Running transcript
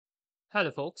Hello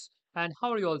folks, and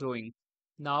how are you all doing?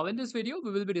 Now in this video,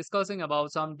 we will be discussing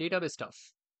about some database stuff.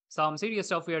 Some serious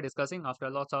stuff we are discussing after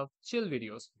lots of chill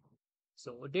videos.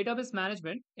 So database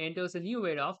management enters a new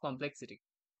era of complexity.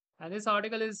 And this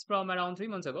article is from around 3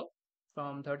 months ago,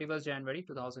 from 31st January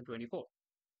 2024.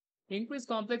 Increased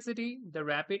complexity, the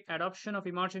rapid adoption of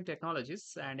emerging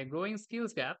technologies, and a growing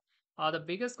skills gap are the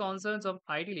biggest concerns of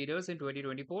IT leaders in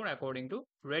 2024 according to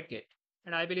Redgate.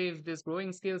 And I believe this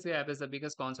growing skills gap is the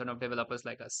biggest concern of developers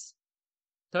like us.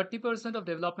 30% of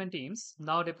development teams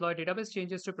now deploy database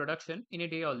changes to production in a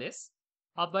day or less,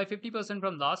 up by 50%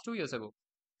 from last 2 years ago.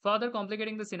 Further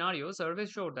complicating the scenario,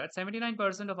 surveys showed that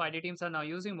 79% of IT teams are now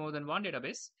using more than one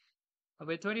database,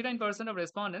 with 29% of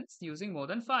respondents using more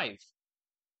than five.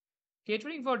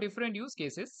 Catering for different use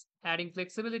cases, adding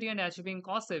flexibility and achieving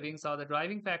cost savings are the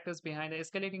driving factors behind the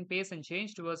escalating pace and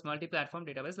change towards multi-platform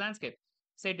database landscape,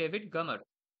 said David Gummer,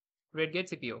 Redgate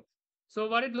CPO. So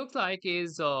what it looks like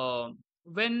is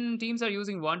when teams are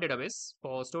using one database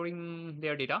for storing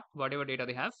their data, whatever data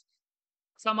they have,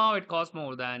 somehow it costs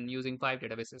more than using five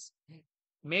databases.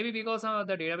 Maybe because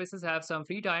the databases have some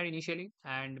free tier initially,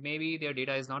 and maybe their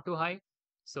data is not too high.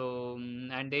 So,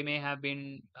 and they may have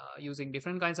been using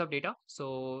different kinds of data.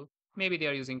 So maybe they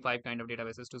are using five kind of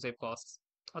databases to save costs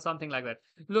or something like that.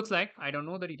 Looks like I don't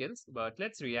know the details, but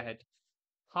let's read ahead.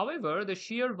 However, the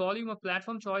sheer volume of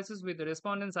platform choices with the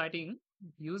respondents citing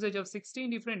usage of 16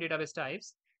 different database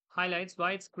types highlights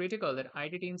why it's critical that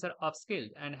IT teams are upskilled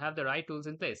and have the right tools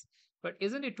in place. But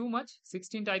isn't it too much?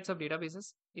 16 types of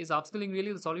databases? Is upskilling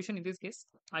really the solution in this case?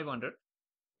 I wonder.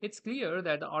 It's clear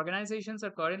that the organizations are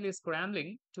currently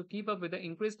scrambling to keep up with the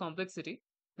increased complexity,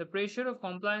 the pressure of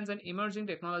compliance and emerging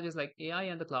technologies like AI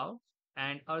and the cloud,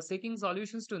 and are seeking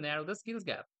solutions to narrow the skills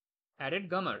gap. Added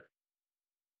Gummer.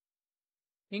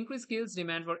 Increased skills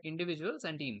demand for individuals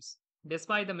and teams.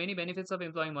 Despite the many benefits of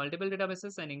employing multiple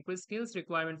databases, an increased skills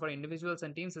requirement for individuals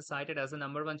and teams is cited as the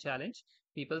number one challenge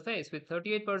people face, with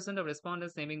 38% of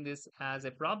respondents naming this as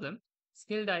a problem.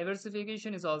 Skill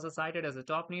diversification is also cited as a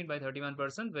top need by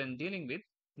 31% when dealing with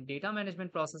data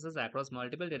management processes across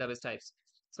multiple database types.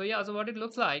 So, yeah, so what it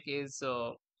looks like is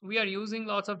we are using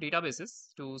lots of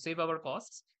databases to save our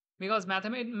costs because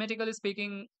mathematically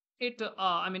speaking,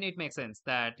 it makes sense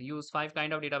that use five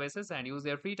kind of databases and use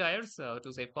their free tiers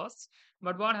to save costs.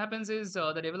 But what happens is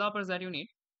the developers that you need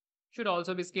should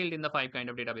also be skilled in the five kind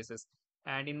of databases,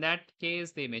 and in that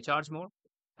case, they may charge more,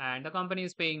 and the company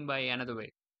is paying by another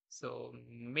way. So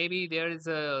maybe there is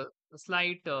a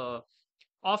slight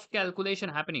off calculation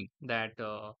happening that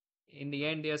in the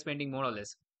end they are spending more or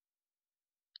less.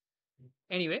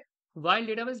 Anyway, while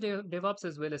database DevOps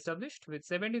is well established, with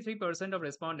 73% of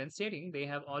respondents stating they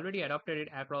have already adopted it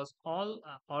across all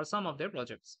or some of their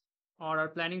projects or are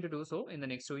planning to do so in the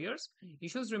next 2 years,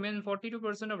 issues remain.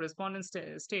 42% of respondents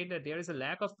state that there is a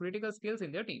lack of critical skills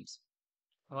in their teams,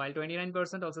 while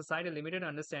 29% also cite a limited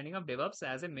understanding of DevOps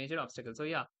as a major obstacle. So,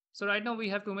 yeah, so right now we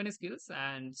have too many skills,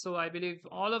 and so I believe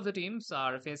all of the teams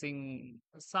are facing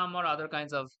some or other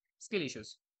kinds of skill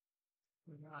issues.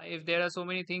 If there are so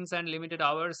many things and limited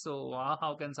hours, so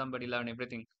how can somebody learn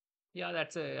everything? Yeah,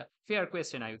 that's a fair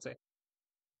question, I would say.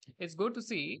 It's good to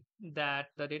see that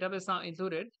the database now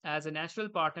included as a natural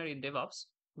partner in DevOps,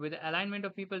 with the alignment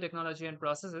of people, technology, and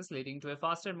processes leading to a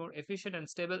faster, more efficient, and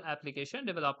stable application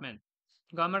development.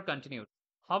 Gamar continued.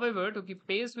 However, to keep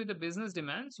pace with the business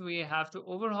demands, we have to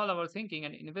overhaul our thinking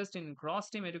and invest in cross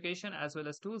team education as well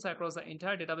as tools across the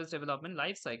entire database development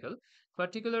lifecycle,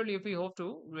 particularly if we hope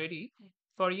to ready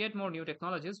for yet more new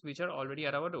technologies which are already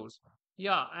at our doors.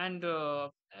 Yeah, and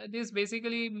this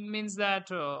basically means that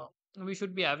we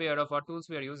should be aware of what tools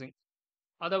we are using.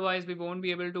 Otherwise, we won't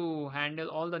be able to handle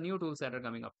all the new tools that are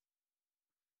coming up.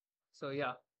 So,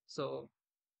 yeah. So,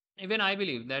 even I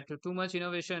believe that too much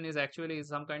innovation is actually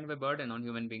some kind of a burden on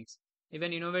human beings,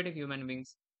 even innovative human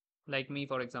beings like me,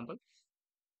 for example.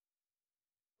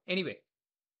 Anyway,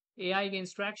 AI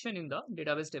gains traction in the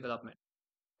database development.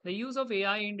 The use of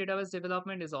AI in database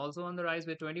development is also on the rise,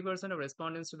 with 20% of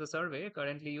respondents to the survey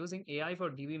currently using AI for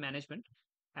DB management,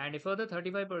 and a further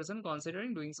 35%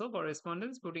 considering doing so. For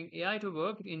respondents putting AI to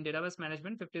work in database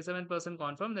management, 57%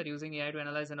 confirm that using AI to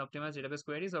analyze and optimize database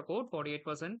queries or code,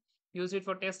 48% used it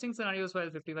for testing scenarios, while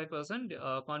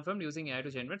 55% confirmed using AI to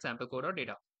generate sample code or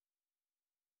data.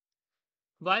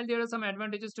 While there are some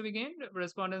advantages to be gained,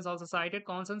 respondents also cited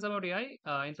concerns about AI,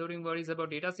 including worries about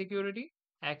data security,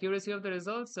 accuracy of the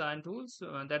results and tools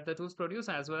that the tools produce,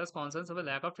 as well as concerns of a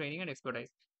lack of training and expertise.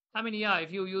 I mean, yeah,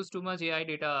 if you use too much AI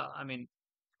data, I mean,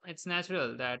 it's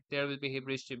natural that there will be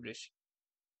gibberish.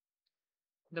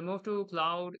 The move to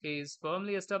cloud is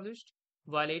firmly established.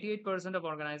 while 88% of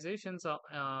organizations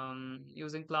are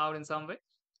using cloud in some way.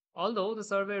 Although the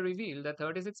survey revealed that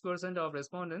 36% of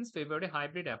respondents favored a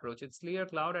hybrid approach, it's clear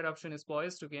cloud adoption is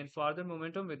poised to gain further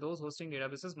momentum with those hosting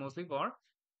databases mostly for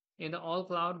in the all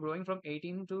cloud growing from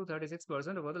 18 to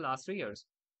 36% over the last 3 years.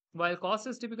 While cost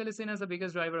is typically seen as the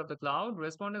biggest driver of the cloud,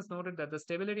 respondents noted that the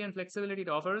stability and flexibility it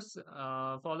offers,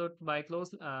 followed by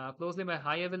closely by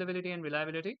high availability and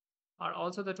reliability, are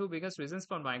also the two biggest reasons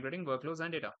for migrating workloads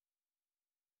and data.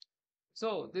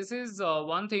 So this is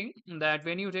one thing that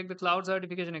when you take the cloud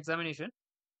certification examination,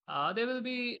 they will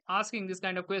be asking this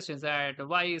kind of questions that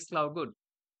why is cloud good?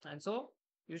 And so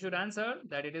you should answer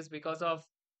that it is because of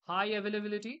high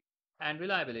availability and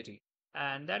reliability.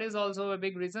 And that is also a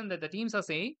big reason that the teams are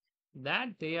saying that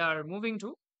they are moving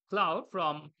to cloud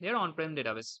from their on-prem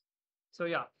database. So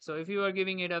yeah, so if you are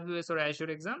giving AWS or Azure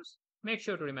exams, make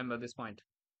sure to remember this point.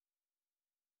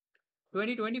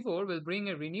 2024 will bring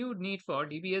a renewed need for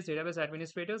DBS database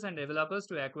administrators and developers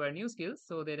to acquire new skills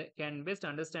so they can best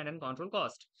understand and control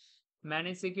cost,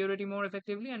 manage security more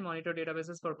effectively, and monitor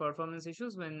databases for performance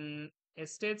issues when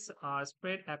estates are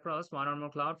spread across one or more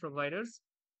cloud providers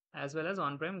as well as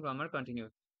on-prem grammar continued.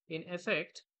 In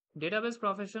effect, database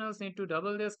professionals need to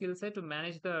double their skill set to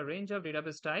manage the range of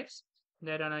database types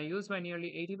that are used by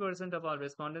nearly 80% of all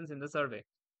respondents in the survey.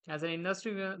 As an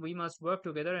industry, we must work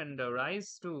together and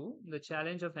rise to the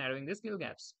challenge of narrowing the skill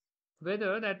gaps.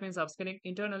 Whether that means upskilling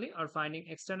internally or finding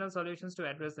external solutions to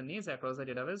address the needs across the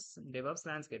database DevOps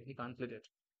landscape, he concluded.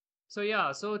 So,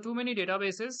 yeah, so too many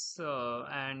databases,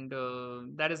 and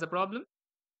that is the problem.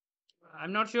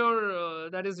 I'm not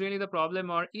sure that is really the problem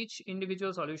or each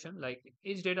individual solution. Like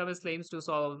each database claims to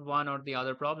solve one or the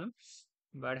other problem,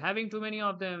 but having too many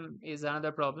of them is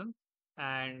another problem.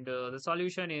 And the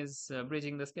solution is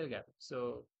bridging the skill gap.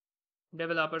 So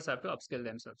developers have to upskill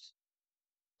themselves.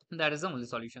 That is the only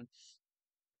solution.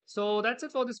 So that's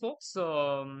it for this, folks.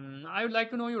 I would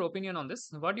like to know your opinion on this.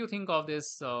 What do you think of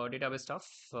this database stuff?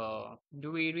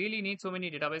 Do we really need so many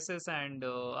databases and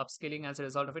upskilling as a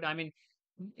result of it? I mean,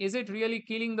 is it really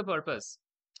killing the purpose?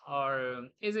 Or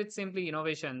is it simply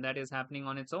innovation that is happening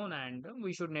on its own and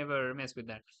we should never mess with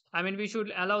that? I mean, we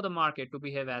should allow the market to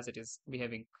behave as it is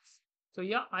behaving. So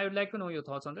yeah, I would like to know your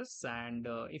thoughts on this. And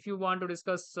if you want to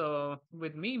discuss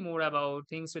with me more about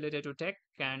things related to tech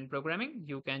and programming,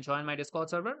 you can join my Discord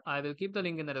server. I will keep the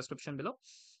link in the description below.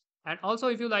 And also,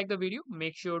 if you like the video,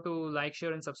 make sure to like,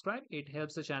 share, and subscribe. It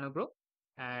helps the channel grow.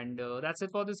 And that's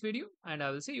it for this video. And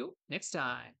I will see you next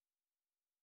time.